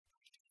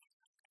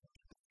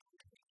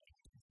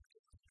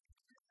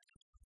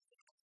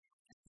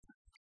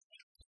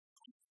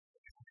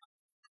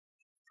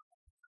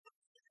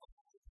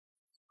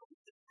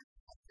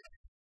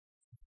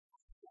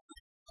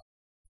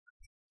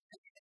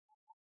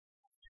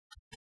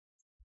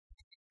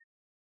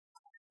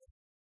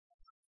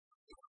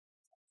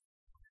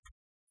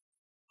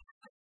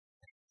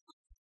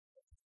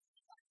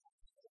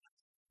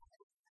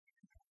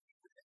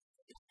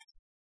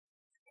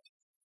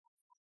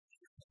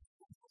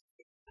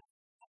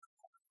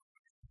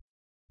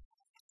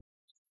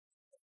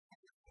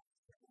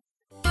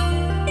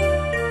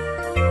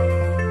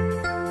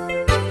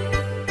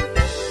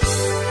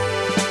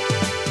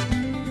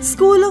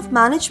School of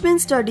Management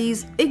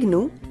Studies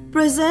IGNOU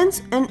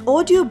presents an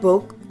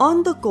audiobook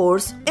on the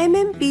course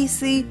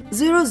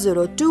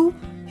MMPC-002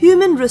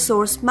 Human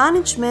Resource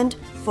Management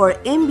for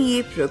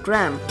MBA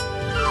program.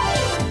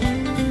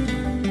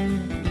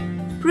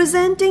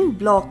 Presenting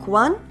Block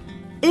 1,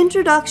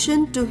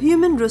 Introduction to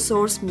Human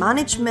Resource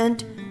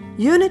Management,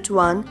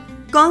 Unit-1,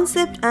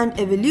 Concept and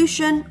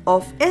Evolution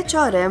of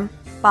HRM,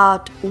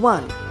 Part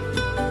 1.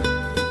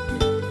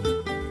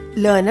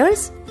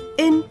 Learners,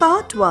 in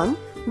Part 1,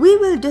 we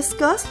will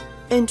discuss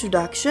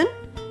Introduction,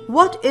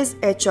 what is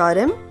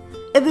HRM,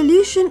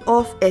 evolution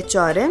of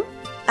HRM,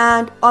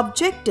 and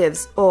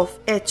objectives of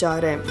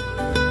HRM.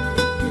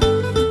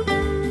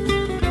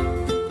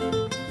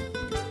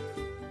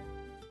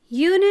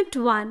 Unit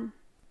 1,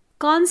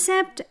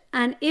 Concept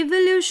and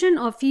Evolution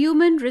of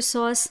Human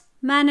Resource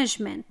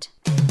Management.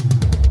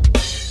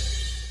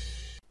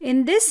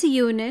 In this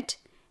unit,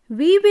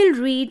 we will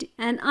read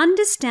and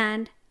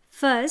understand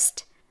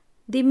first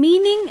the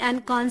meaning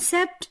and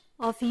concept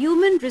of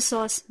human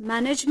resource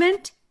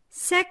management.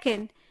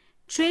 Second,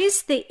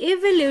 trace the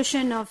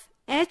evolution of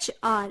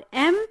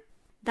HRM,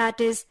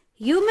 that is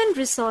human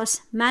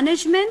resource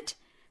management.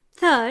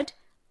 Third,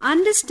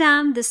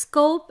 understand the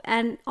scope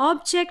and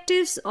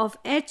objectives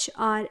of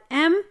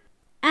HRM.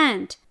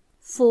 And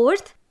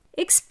fourth,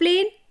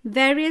 explain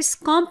various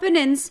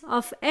components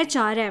of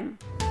HRM.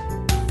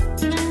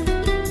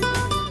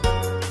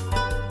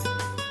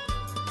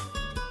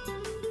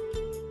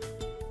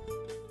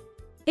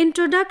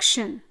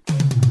 Introduction.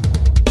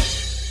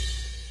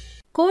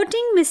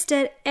 Quoting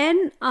Mr.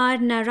 N.R.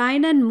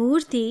 Narayanan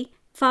Murthy,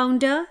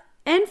 founder,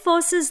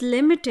 Infosys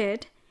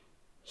Limited,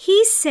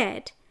 he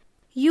said,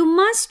 "You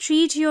must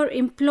treat your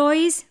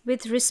employees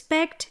with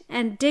respect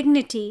and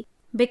dignity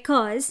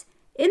because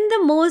in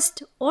the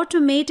most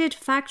automated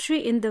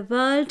factory in the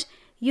world,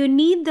 you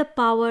need the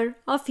power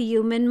of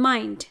human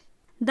mind.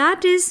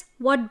 That is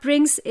what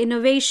brings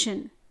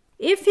innovation.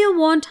 If you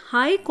want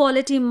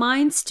high-quality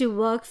minds to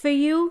work for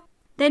you,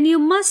 then you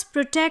must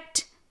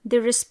protect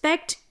the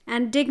respect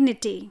and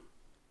dignity."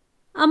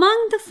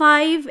 Among the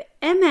 5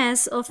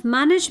 M's of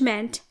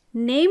management,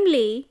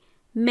 namely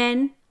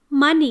men,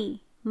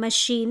 money,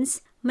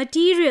 machines,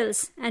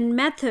 materials, and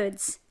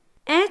methods,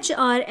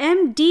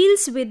 HRM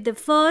deals with the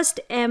first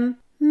M,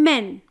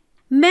 men.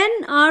 Men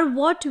are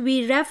what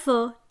we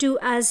refer to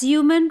as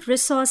human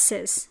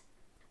resources.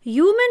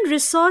 Human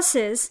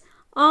resources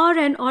are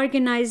an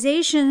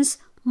organization's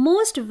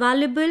most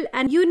valuable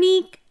and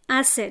unique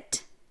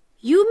asset.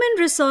 Human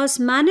resource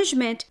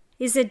management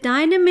is a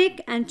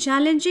dynamic and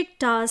challenging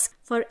task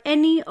for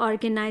any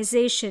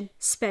organization,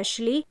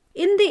 especially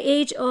in the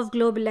age of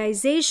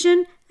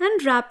globalization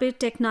and rapid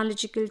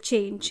technological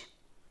change.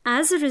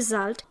 As a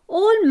result,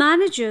 all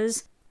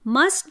managers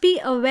must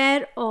be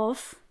aware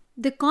of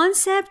the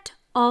concept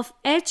of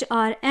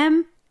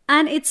HRM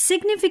and its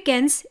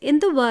significance in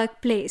the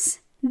workplace.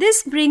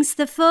 This brings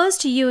the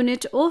first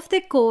unit of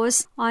the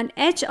course on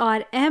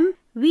HRM.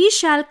 We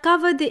shall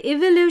cover the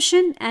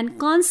evolution and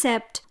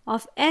concept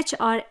of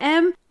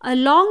HRM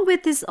along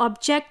with its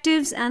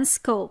objectives and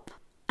scope.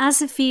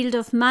 As a field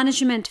of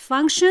management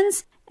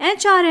functions,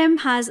 HRM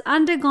has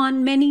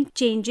undergone many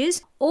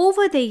changes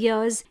over the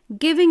years,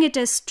 giving it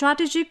a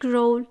strategic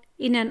role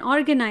in an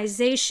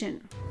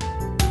organization.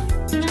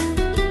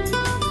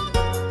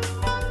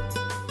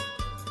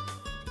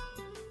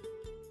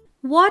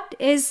 What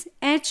is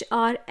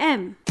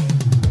HRM?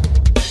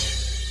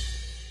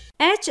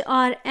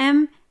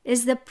 HRM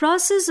is the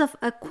process of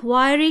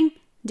acquiring,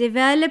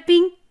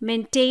 developing,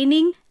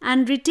 maintaining,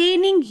 and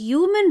retaining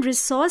human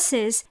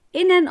resources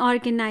in an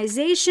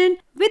organization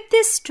with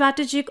the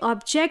strategic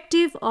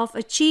objective of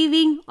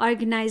achieving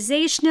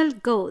organizational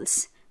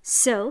goals.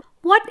 So,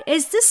 what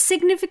is the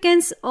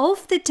significance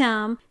of the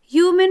term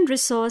human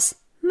resource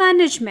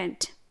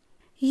management?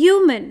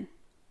 Human.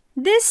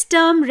 This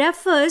term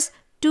refers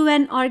to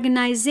an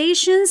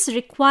organization's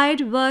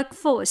required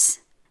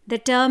workforce. The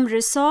term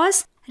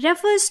resource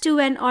refers to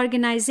an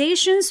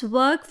organization's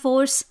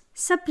workforce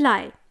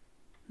supply.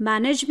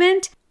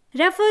 Management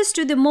refers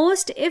to the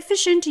most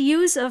efficient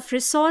use of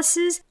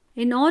resources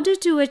in order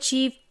to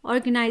achieve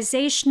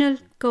organizational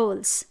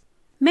goals.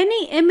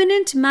 Many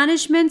eminent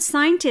management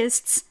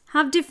scientists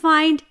have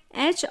defined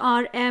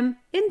HRM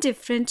in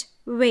different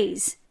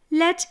ways.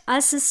 Let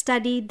us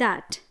study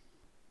that.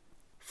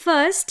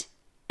 First,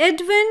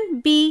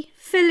 Edwin B.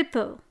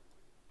 Filippo.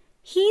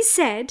 He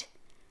said,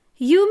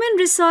 "Human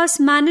resource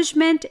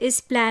management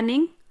is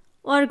planning,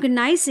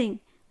 organizing,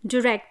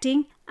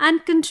 directing,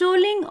 and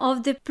controlling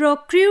of the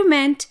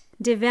procurement,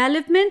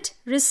 development,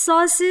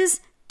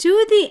 resources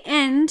to the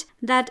end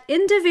that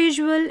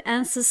individual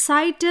and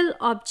societal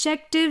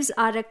objectives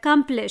are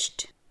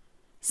accomplished."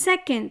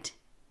 Second,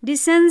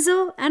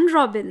 DiCenzo and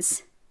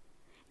Robbins.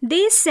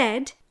 They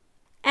said,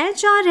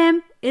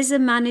 HRM is a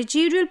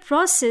managerial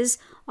process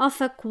of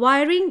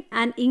acquiring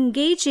and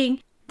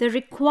engaging the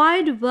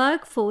required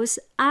workforce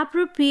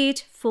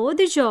appropriate for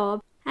the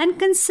job and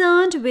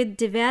concerned with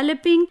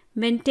developing,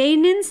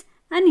 maintenance,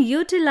 and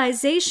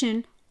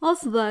utilization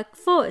of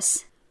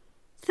workforce.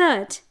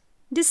 Third,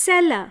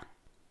 DeSella.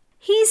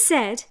 He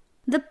said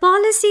the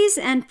policies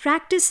and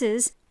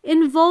practices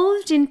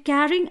involved in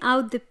carrying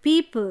out the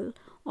people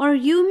or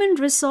human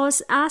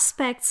resource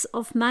aspects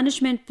of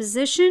management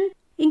position,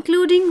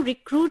 including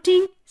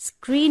recruiting,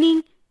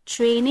 screening,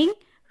 training,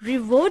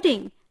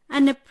 rewarding,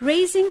 and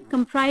appraising,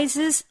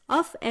 comprises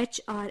of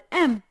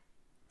HRM.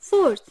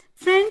 Fourth,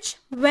 French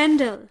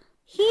Wendell.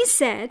 He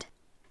said,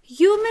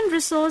 human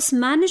resource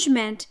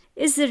management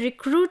is the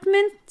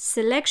recruitment,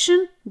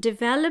 selection,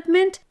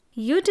 development,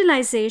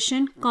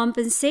 utilization,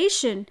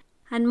 compensation,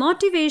 and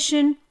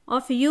motivation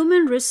of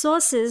human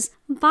resources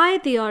by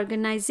the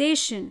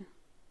organization.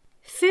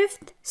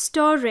 Fifth,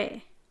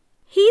 Storey.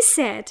 He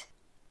said,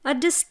 a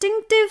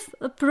distinctive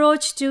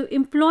approach to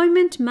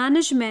employment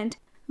management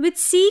which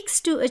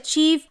seeks to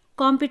achieve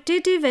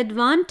competitive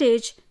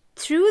advantage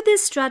through the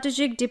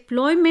strategic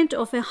deployment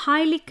of a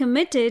highly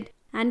committed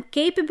and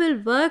capable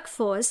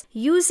workforce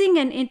using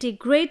an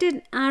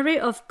integrated array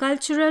of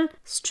cultural,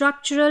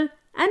 structural,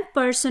 and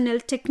personnel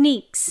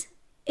techniques.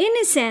 In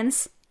a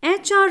sense,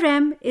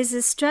 HRM is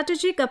a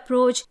strategic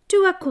approach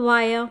to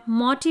acquire,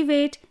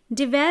 motivate,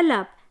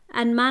 develop,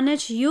 and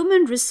manage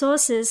human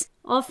resources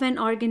of an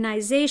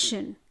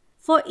organization.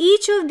 For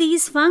each of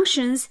these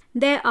functions,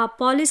 there are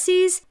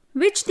policies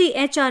which the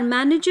HR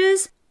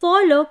managers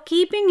follow,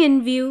 keeping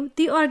in view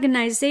the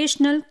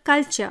organizational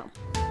culture.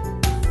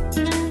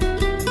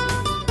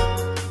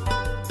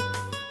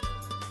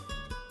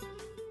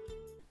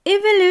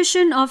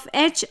 Evolution of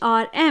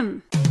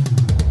HRM.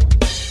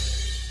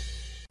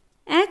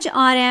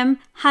 HRM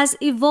has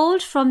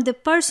evolved from the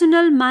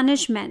personnel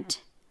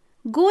management.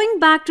 Going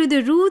back to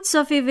the roots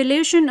of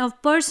evolution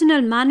of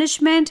personnel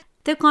management,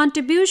 the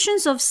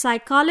contributions of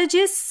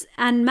psychologists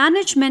and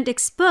management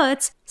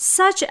experts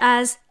such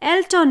as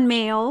Elton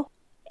Mayo,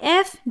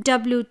 F.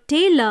 W.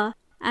 Taylor,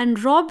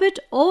 and Robert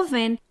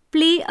Owen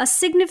play a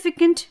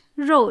significant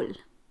role.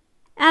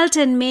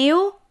 Elton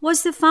Mayo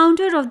was the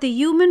founder of the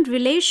human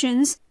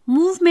relations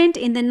movement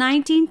in the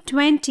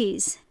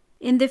 1920s.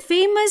 In the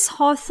famous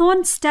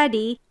Hawthorne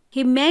study,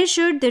 he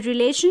measured the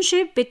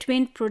relationship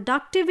between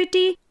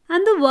productivity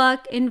and the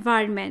work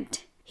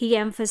environment. He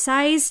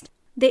emphasized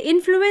the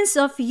influence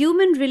of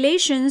human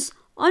relations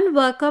on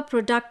worker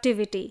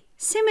productivity.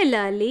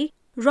 Similarly,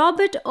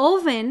 Robert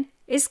Owen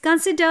is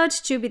considered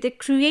to be the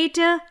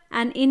creator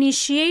and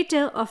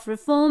initiator of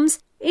reforms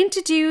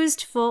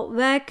introduced for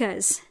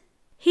workers.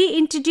 He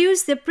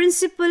introduced the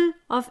principle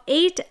of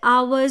 8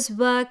 hours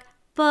work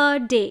per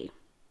day.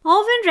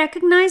 Owen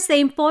recognized the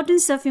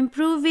importance of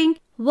improving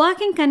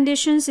working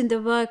conditions in the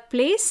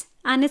workplace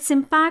and its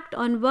impact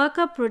on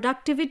worker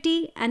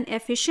productivity and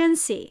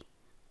efficiency.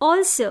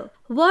 Also,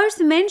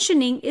 worth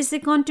mentioning is the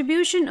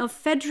contribution of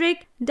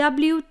Frederick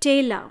W.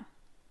 Taylor.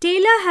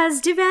 Taylor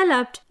has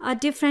developed a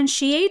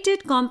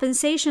differentiated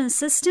compensation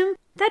system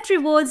that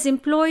rewards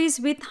employees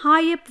with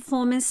higher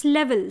performance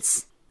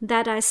levels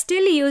that are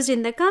still used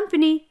in the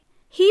company.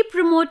 He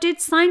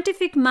promoted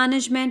scientific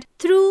management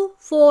through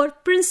 4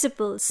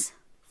 principles.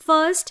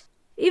 First,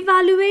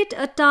 evaluate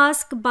a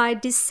task by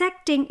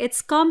dissecting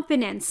its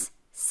components.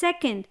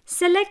 Second,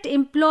 select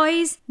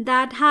employees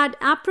that had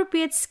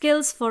appropriate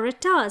skills for a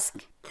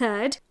task.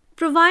 Third,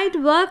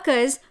 provide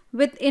workers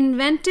with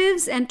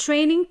inventives and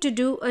training to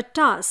do a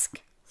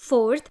task.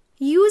 Fourth,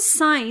 use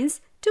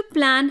science to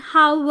plan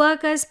how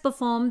workers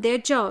perform their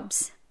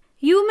jobs.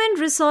 Human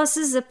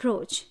resources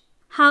approach.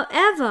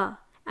 However,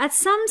 at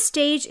some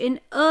stage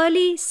in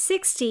early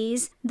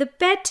 60s, the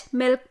pet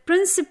milk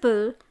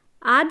principle,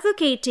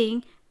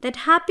 advocating that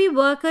happy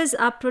workers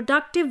are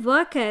productive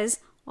workers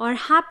or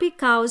happy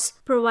cows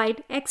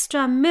provide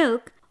extra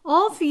milk,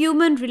 of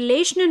human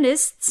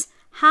relationists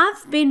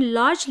have been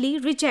largely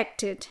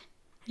rejected.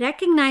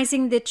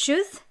 Recognizing the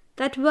truth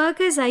that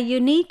workers are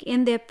unique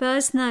in their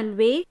personal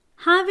way,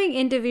 having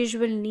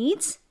individual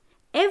needs,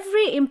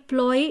 every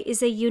employee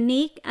is a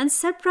unique and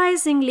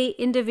surprisingly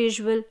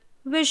individual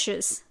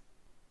wishes.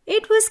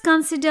 It was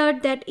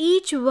considered that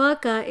each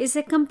worker is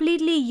a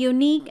completely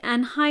unique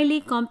and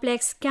highly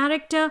complex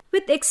character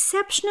with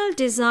exceptional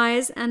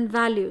desires and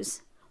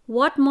values.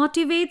 What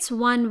motivates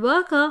one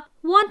worker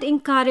won't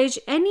encourage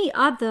any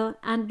other,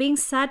 and being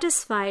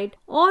satisfied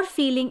or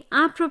feeling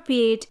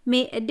appropriate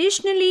may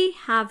additionally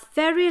have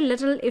very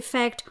little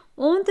effect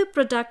on the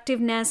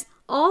productiveness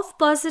of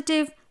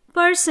positive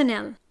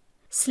personnel.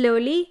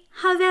 Slowly,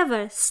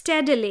 however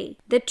steadily,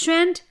 the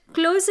trend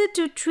closer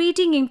to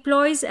treating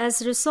employees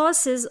as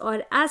resources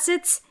or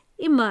assets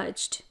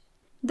emerged.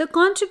 The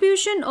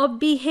contribution of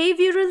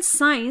behavioral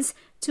science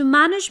to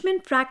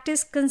management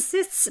practice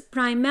consists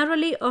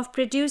primarily of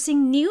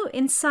producing new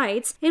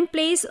insights in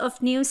place of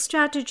new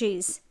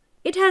strategies.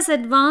 It has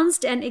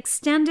advanced and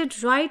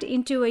extended right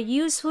into a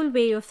useful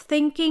way of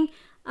thinking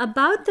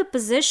about the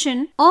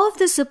position of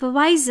the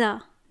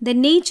supervisor, the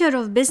nature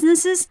of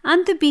businesses,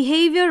 and the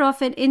behavior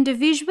of an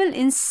individual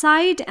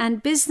inside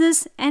and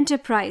business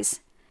enterprise.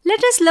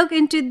 Let us look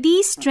into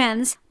these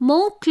trends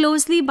more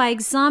closely by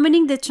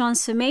examining the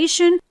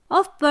transformation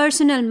of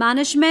personnel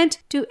management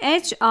to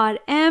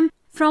HRM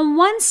from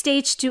one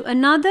stage to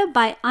another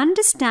by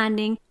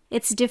understanding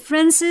its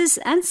differences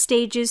and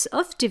stages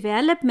of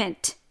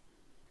development.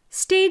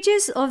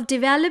 Stages of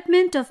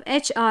development of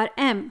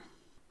HRM.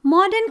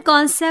 Modern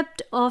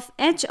concept of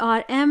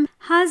HRM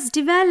has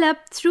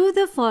developed through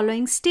the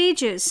following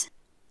stages.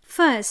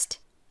 First,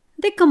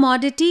 the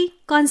commodity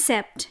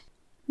concept.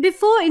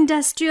 Before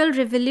Industrial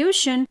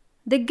Revolution,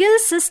 the guild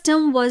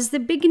system was the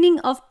beginning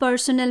of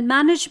personnel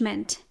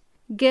management.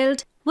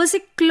 Guild was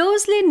a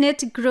closely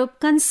knit group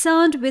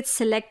concerned with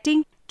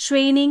selecting,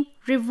 training,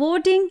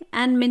 rewarding,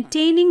 and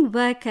maintaining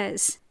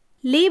workers.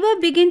 Labor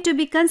began to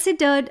be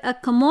considered a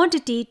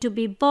commodity to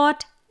be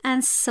bought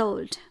and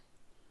sold.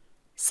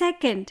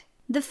 Second,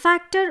 the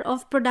factor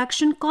of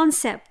production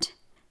concept.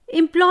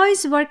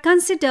 Employees were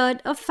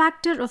considered a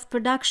factor of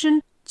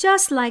production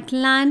just like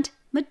land,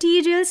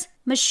 materials,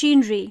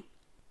 machinery.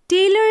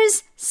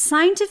 Taylor's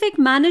scientific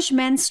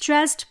management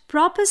stressed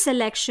proper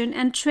selection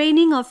and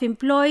training of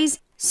employees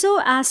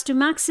so as to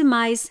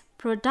maximize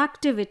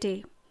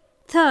productivity.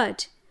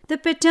 Third, the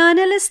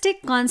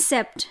paternalistic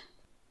concept.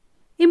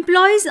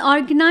 Employees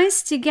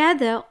organized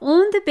together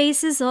on the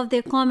basis of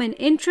their common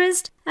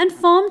interest and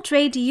formed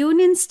trade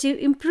unions to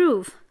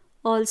improve.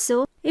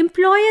 Also,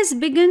 employers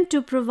began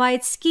to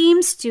provide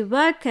schemes to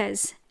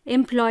workers.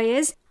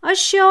 Employers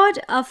assured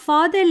a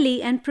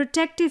fatherly and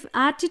protective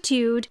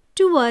attitude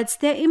towards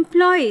their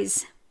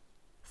employees.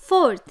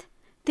 Fourth,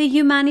 the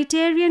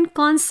humanitarian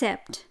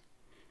concept.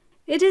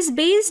 It is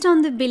based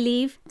on the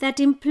belief that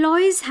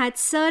employees had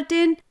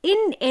certain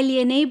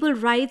inalienable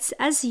rights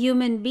as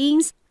human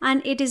beings,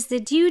 and it is the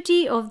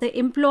duty of the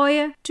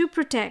employer to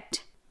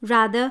protect.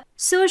 Rather,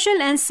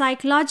 social and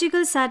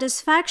psychological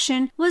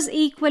satisfaction was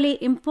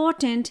equally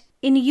important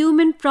in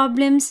human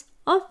problems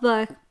of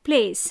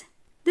workplace.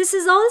 This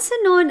is also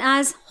known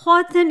as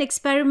Hawthorne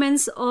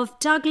experiments of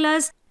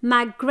Douglas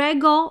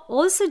MacGregor,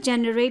 also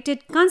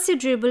generated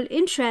considerable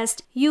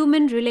interest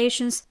human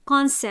relations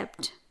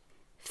concept.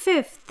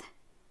 Fifth,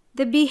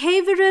 the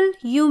behavioral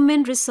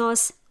human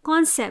resource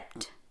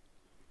concept.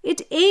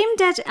 It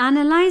aimed at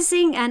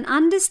analyzing and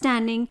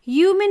understanding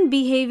human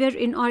behavior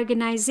in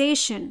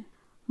organization,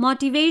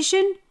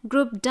 motivation,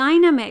 group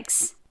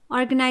dynamics,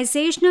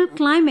 organizational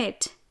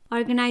climate,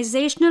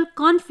 organizational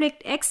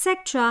conflict,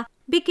 etc.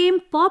 became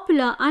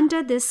popular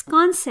under this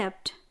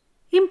concept.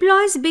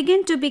 Employees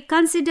began to be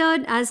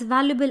considered as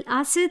valuable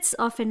assets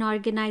of an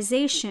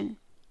organization.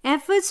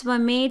 Efforts were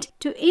made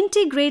to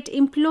integrate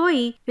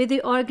employee with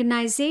the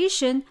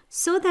organization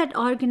so that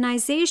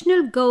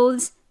organizational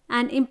goals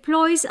and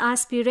employees'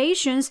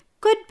 aspirations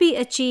could be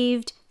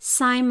achieved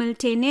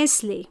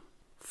simultaneously.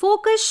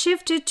 Focus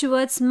shifted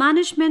towards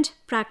management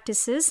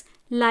practices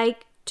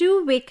like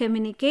two-way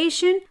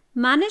communication,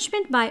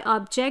 management by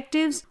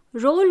objectives,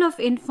 role of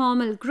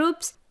informal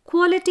groups,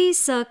 quality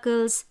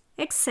circles,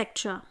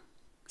 etc.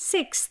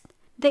 Sixth,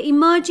 the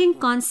emerging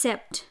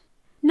concept.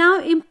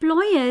 Now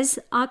employers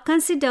are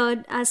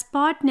considered as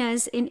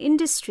partners in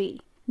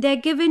industry. They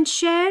are given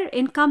share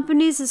in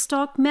companies'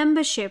 stock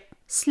membership.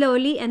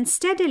 Slowly and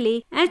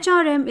steadily,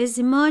 HRM is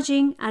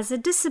emerging as a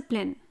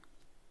discipline.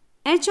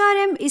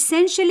 HRM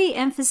essentially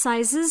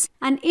emphasizes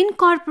and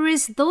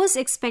incorporates those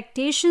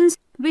expectations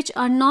which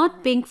are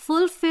not being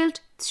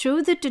fulfilled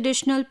through the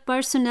traditional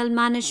personnel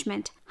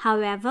management.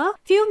 However,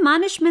 few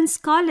management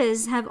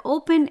scholars have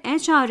opened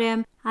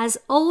HRM as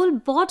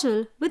old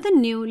bottle with a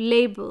new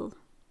label.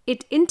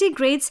 It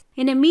integrates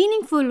in a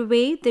meaningful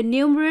way the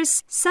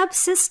numerous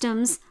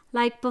subsystems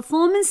like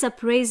performance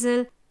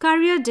appraisal,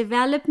 career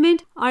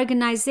development,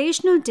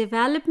 organizational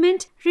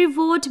development,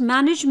 reward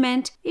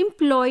management,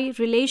 employee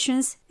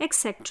relations,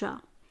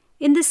 etc.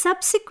 In the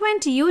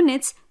subsequent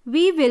units,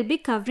 we will be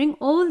covering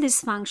all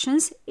these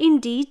functions in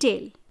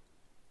detail.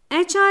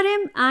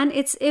 HRM and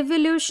its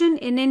evolution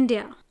in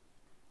India.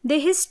 The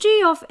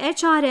history of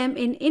HRM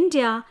in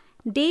India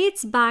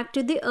dates back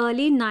to the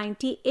early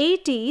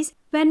 1980s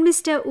when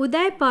Mr.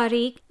 Uday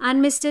Parikh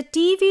and Mr.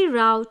 T.V.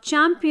 Rao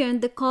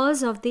championed the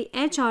cause of the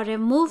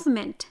HRM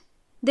movement.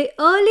 The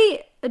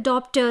early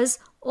adopters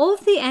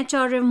of the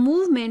HRM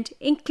movement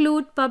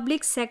include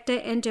public sector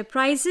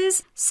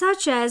enterprises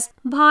such as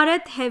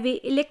Bharat Heavy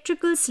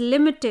Electricals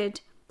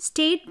Limited,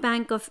 State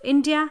Bank of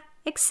India,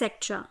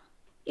 etc.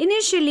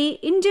 Initially,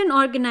 Indian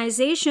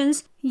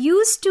organizations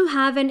used to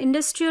have an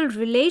industrial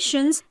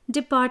relations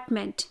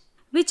department,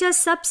 which are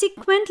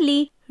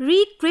subsequently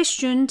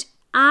rechristened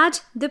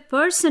as the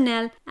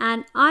personnel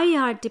and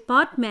IR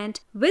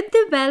department with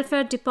the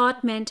welfare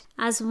department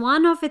as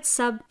one of its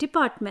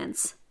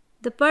sub-departments.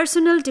 The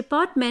personnel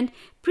department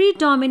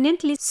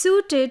predominantly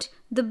suited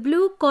the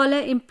blue-collar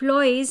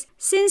employees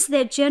since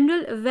their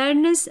general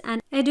awareness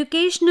and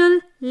educational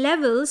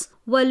levels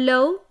were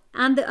low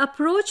and the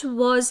approach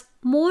was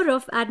more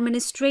of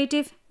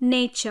administrative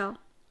nature.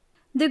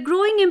 The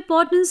growing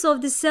importance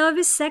of the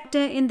service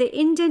sector in the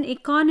Indian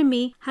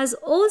economy has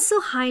also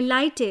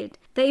highlighted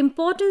the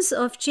importance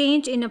of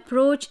change in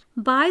approach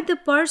by the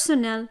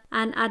personnel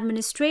and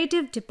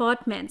administrative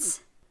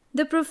departments.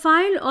 The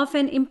profile of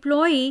an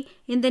employee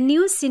in the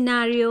new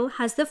scenario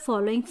has the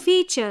following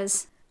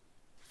features.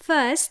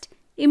 First,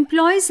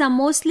 employees are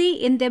mostly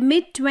in their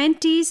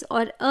mid-20s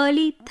or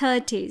early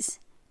 30s.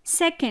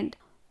 Second,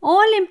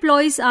 all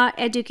employees are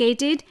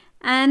educated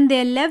and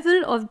their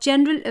level of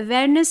general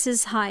awareness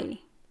is high.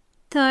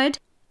 Third,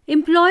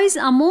 employees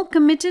are more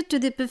committed to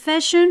the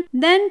profession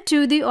than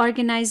to the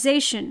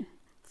organization.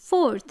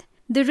 Fourth,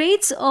 the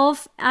rates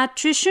of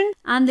attrition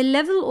and the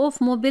level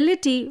of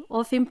mobility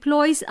of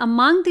employees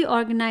among the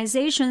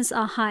organizations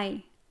are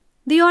high.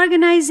 The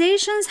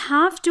organizations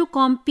have to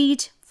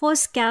compete for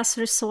scarce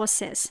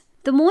resources,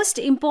 the most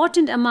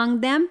important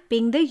among them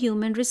being the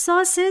human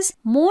resources,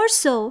 more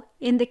so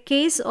in the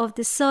case of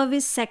the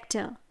service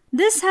sector.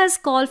 This has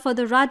called for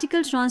the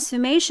radical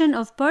transformation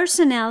of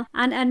personnel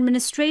and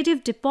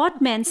administrative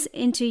departments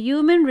into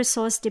human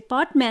resource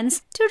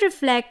departments to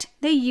reflect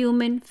the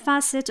human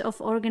facet of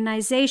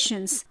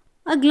organizations.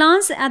 A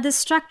glance at the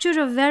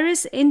structure of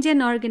various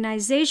Indian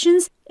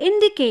organizations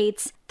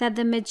indicates that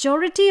the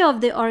majority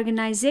of the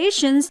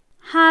organizations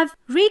have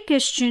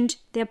re-questioned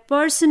their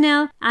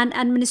personnel and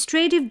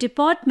administrative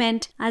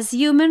department as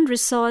human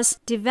resource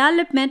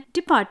development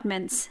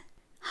departments.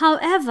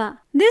 However,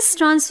 this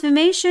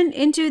transformation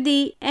into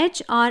the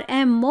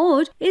HRM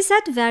mode is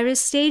at various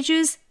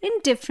stages in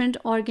different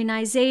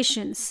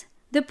organizations.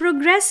 The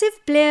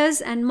progressive players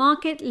and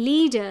market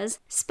leaders,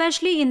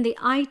 especially in the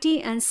IT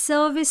and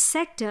service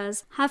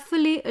sectors, have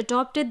fully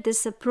adopted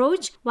this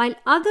approach, while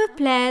other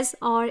players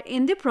are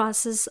in the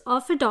process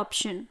of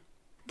adoption.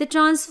 The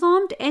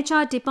transformed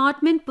HR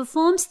department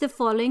performs the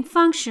following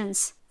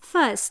functions.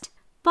 First,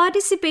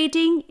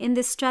 participating in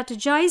the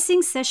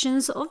strategizing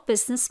sessions of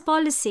business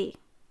policy.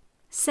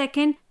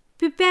 Second,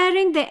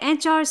 preparing the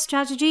HR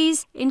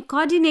strategies in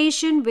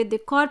coordination with the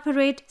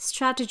corporate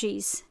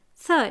strategies.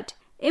 Third,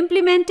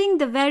 implementing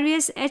the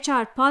various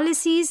HR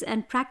policies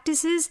and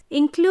practices,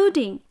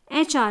 including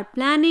HR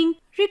planning,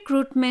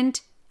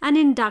 recruitment and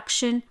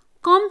induction,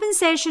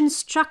 compensation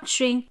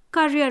structuring,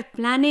 career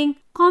planning,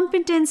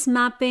 competence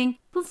mapping,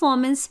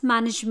 performance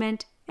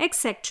management,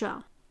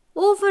 etc.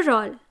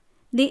 Overall,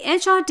 the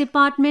HR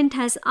department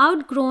has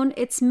outgrown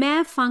its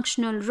mere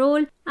functional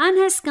role and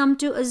has come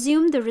to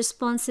assume the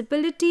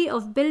responsibility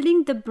of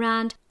building the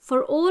brand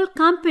for all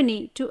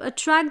company to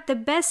attract the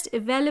best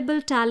available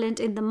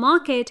talent in the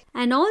market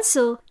and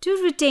also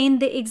to retain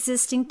the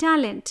existing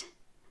talent.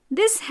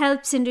 This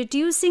helps in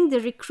reducing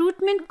the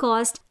recruitment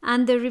cost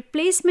and the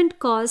replacement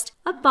cost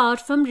apart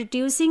from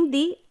reducing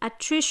the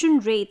attrition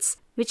rates,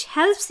 which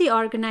helps the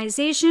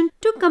organization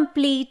to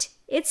complete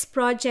its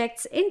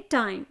projects in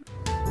time.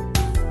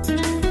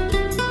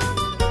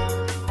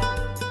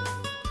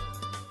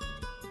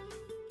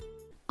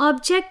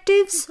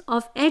 Objectives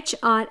of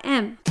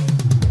HRM.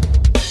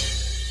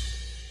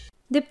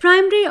 The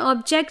primary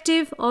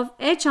objective of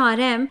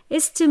HRM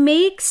is to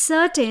make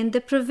certain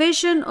the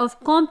provision of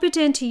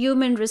competent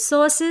human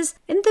resources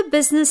in the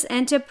business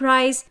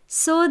enterprise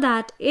so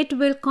that it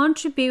will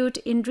contribute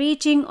in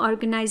reaching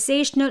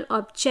organizational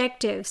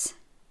objectives.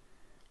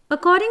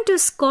 According to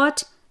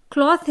Scott,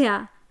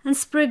 Clothier, and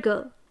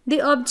Spriggle, the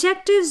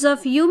objectives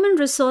of human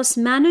resource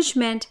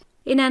management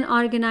in an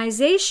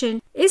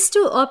organization is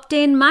to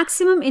obtain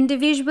maximum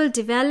individual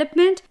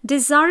development,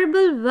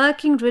 desirable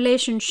working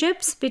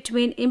relationships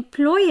between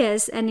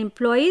employers and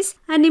employees,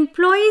 and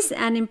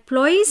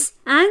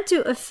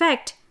to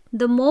effect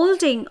the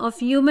molding of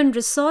human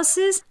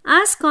resources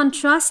as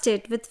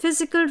contrasted with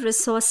physical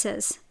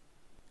resources.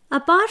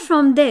 Apart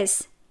from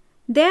this,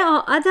 there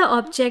are other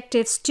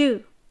objectives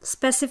too.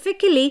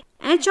 Specifically,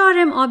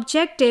 HRM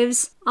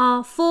objectives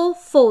are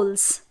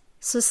fourfolds: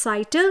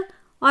 societal,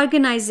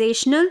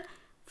 organizational,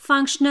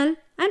 functional,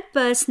 and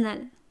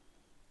personal.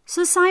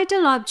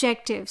 Societal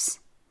objectives.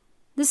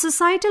 The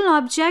societal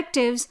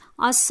objectives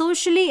are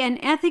socially and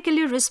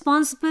ethically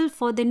responsible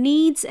for the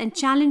needs and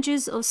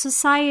challenges of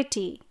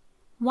society.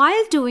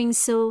 While doing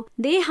so,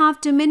 they have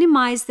to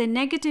minimize the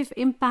negative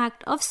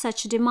impact of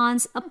such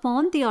demands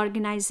upon the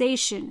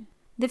organization.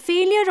 The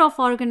failure of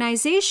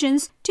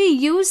organizations to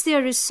use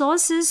their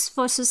resources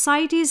for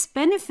society's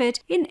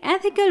benefit in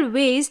ethical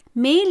ways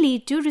may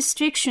lead to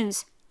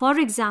restrictions. For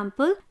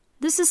example,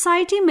 the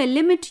society may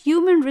limit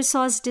human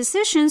resource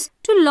decisions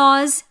to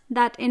laws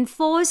that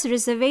enforce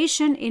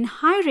reservation in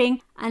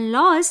hiring and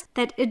laws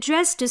that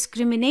address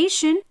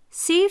discrimination,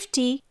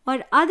 safety,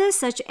 or other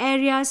such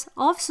areas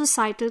of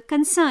societal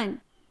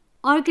concern.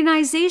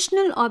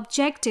 Organizational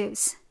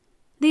objectives.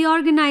 The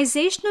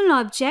organizational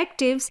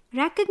objectives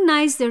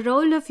recognize the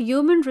role of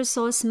human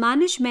resource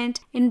management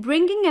in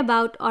bringing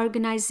about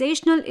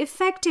organizational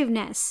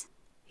effectiveness.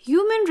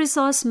 Human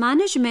resource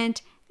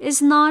management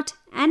is not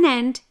an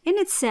end in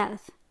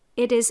itself.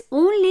 It is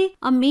only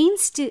a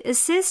means to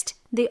assist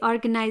the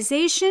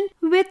organization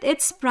with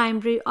its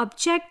primary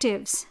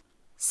objectives.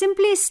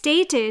 Simply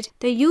stated,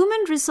 the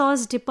human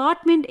resource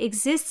department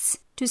exists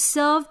to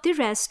serve the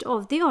rest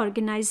of the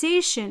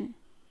organization.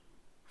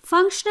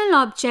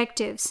 Functional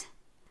objectives.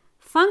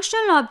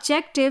 Functional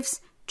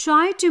objectives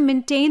try to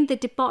maintain the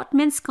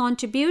department's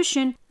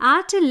contribution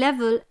at a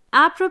level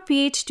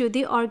appropriate to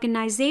the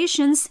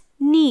organization's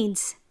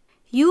needs.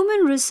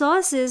 human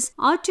resources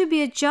ought to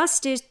be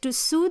adjusted to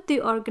suit the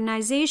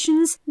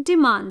organization's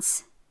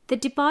demands. The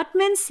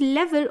department's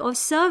level of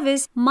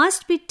service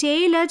must be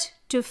tailored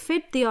to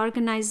fit the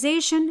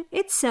organization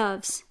it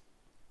serves.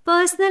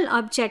 Personal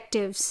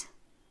objectives.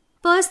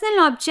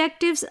 Personal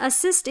objectives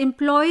assist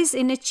employees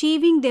in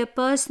achieving their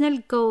personal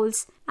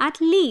goals, at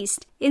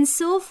least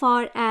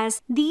insofar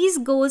as these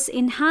goals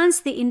enhance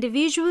the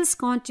individual's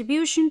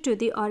contribution to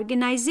the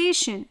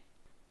organization.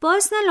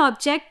 Personal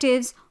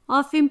objectives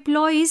of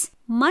employees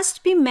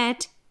must be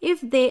met if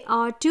they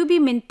are to be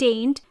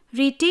maintained,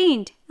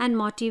 retained, and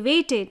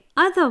motivated.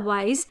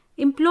 Otherwise,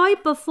 employee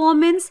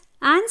performance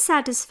and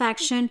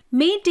satisfaction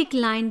may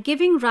decline,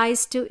 giving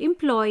rise to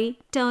employee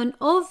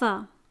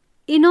turnover.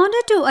 In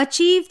order to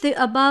achieve the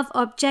above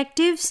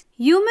objectives,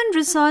 human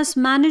resource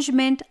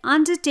management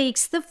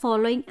undertakes the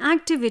following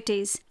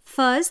activities.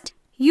 First,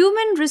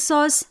 human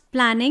resource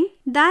planning,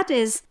 that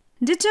is,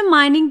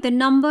 determining the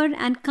number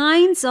and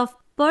kinds of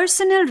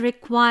personnel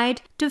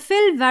required to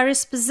fill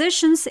various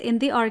positions in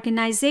the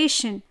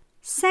organization.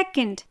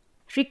 Second,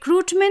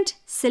 recruitment,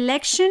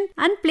 selection,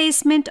 and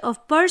placement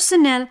of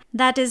personnel,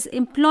 that is,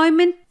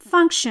 employment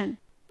function.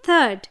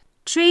 Third,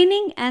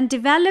 training and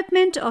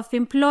development of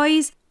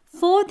employees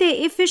for their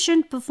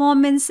efficient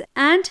performance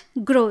and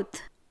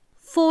growth.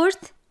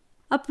 Fourth,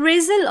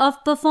 appraisal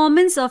of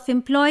performance of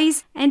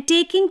employees and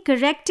taking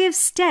corrective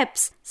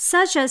steps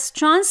such as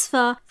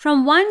transfer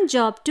from one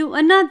job to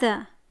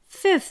another.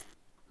 Fifth,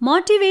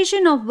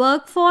 motivation of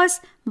workforce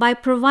by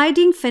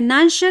providing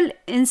financial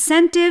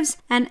incentives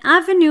and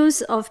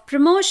avenues of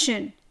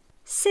promotion.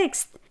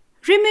 Sixth,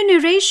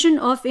 remuneration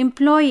of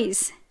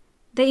employees.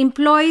 The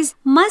employees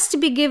must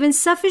be given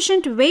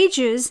sufficient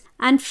wages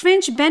and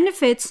fringe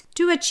benefits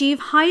to achieve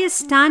higher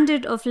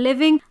standard of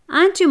living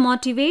and to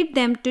motivate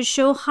them to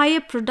show higher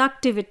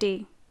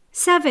productivity.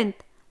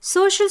 Seventh,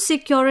 social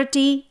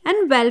security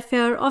and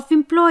welfare of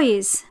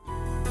employees.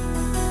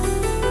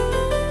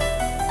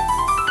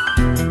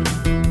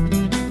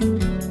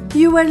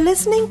 You are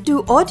listening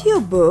to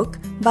audiobook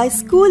by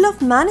School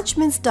of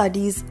Management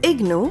Studies,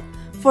 IGNOU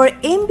for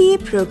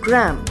MBA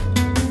program.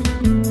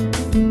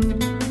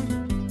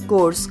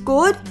 Course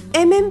code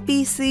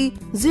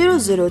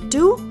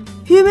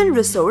MMPC-002 Human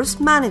Resource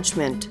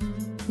Management,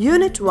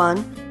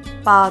 Unit-1,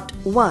 Part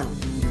 1.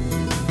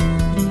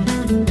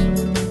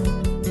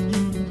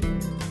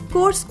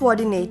 Course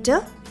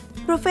Coordinator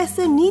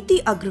Professor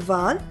Neeti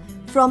Agrawal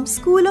from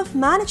School of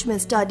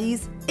Management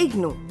Studies,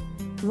 IGNOU.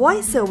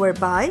 Voiceover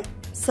by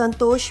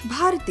Santosh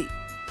Bharati.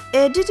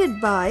 Edited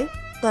by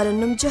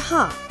Tarannum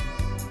Jahan.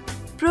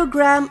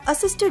 Program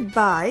assisted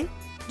by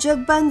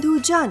Jagbandhu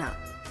Jana.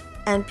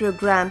 And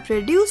program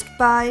produced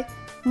by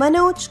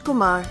Manoj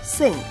Kumar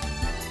Singh.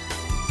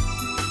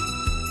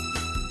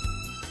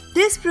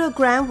 This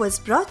program was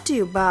brought to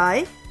you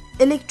by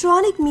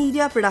Electronic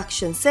Media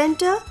Production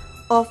Center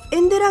of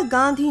Indira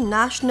Gandhi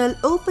National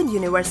Open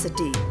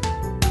University.